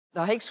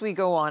The hikes we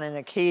go on in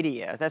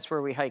Acadia, that's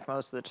where we hike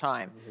most of the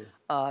time.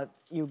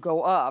 You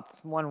go up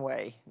one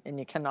way, and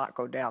you cannot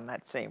go down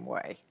that same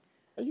way.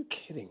 Are you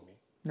kidding me?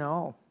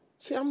 No.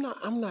 See, I'm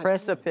not.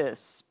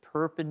 Precipice,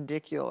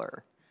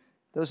 perpendicular.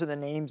 Those are the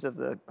names of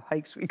the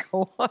hikes we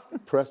go on.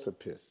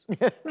 Precipice.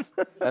 Yes.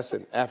 That's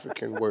an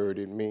African word.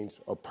 It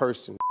means a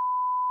person.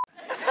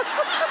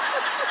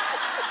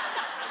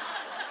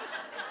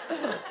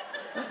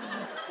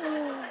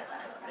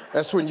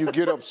 That's when you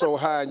get up so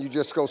high and you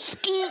just go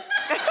skeet,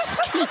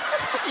 skeet,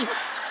 skeet,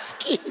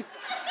 skeet.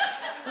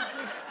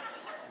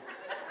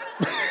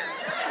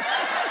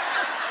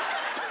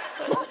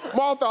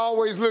 Martha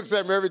always looks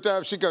at me every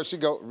time she goes,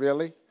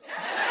 really?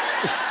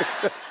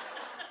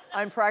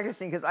 I'm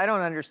practicing because I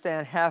don't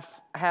understand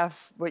half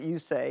what you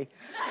say.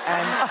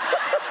 And,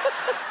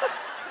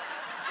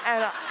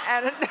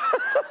 and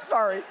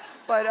sorry,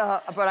 but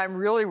I'm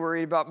really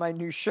worried about my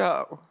new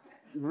show.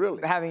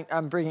 Really?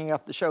 I'm bringing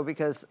up the show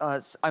because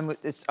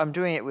I'm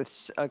doing it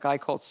with a guy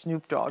called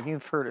Snoop Dogg.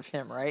 You've heard of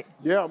him, right?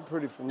 Yeah, I'm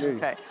pretty familiar.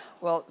 Okay.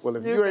 Well,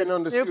 if you ain't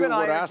understood what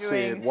I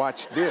said,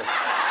 watch this.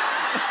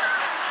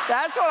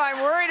 That's what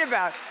I'm worried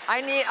about.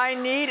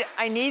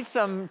 I need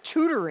some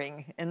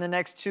tutoring in the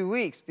next 2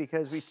 weeks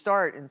because we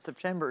start in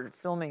September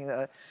filming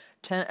the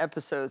 10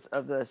 episodes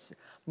of this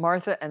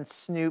Martha and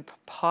Snoop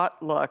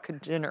potluck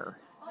dinner.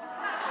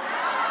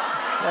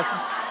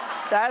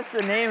 That's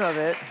the name of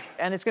it,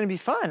 and it's going to be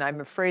fun.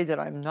 I'm afraid that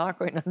I'm not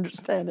going to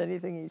understand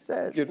anything he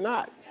says. You're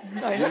not.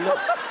 I know.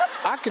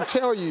 I can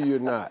tell you're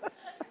not.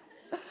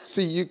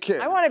 See, you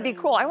can't. I want to be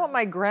cool. I want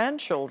my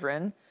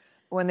grandchildren,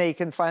 when they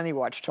can finally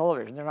watch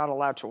television, they're not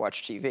allowed to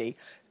watch TV,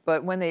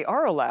 but when they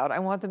are allowed, I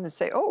want them to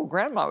say, oh,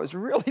 Grandma was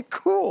really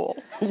cool.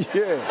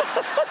 Yeah.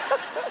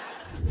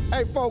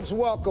 Hey, folks,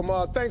 welcome.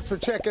 Thanks for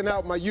checking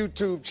out my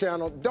YouTube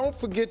channel. Don't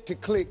forget to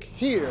click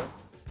here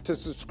to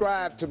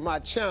subscribe to my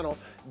channel.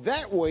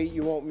 That way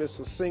you won't miss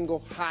a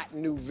single hot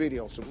new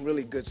video, some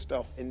really good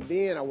stuff. And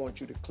then I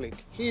want you to click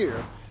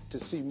here to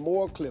see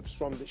more clips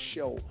from the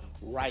show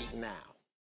right now.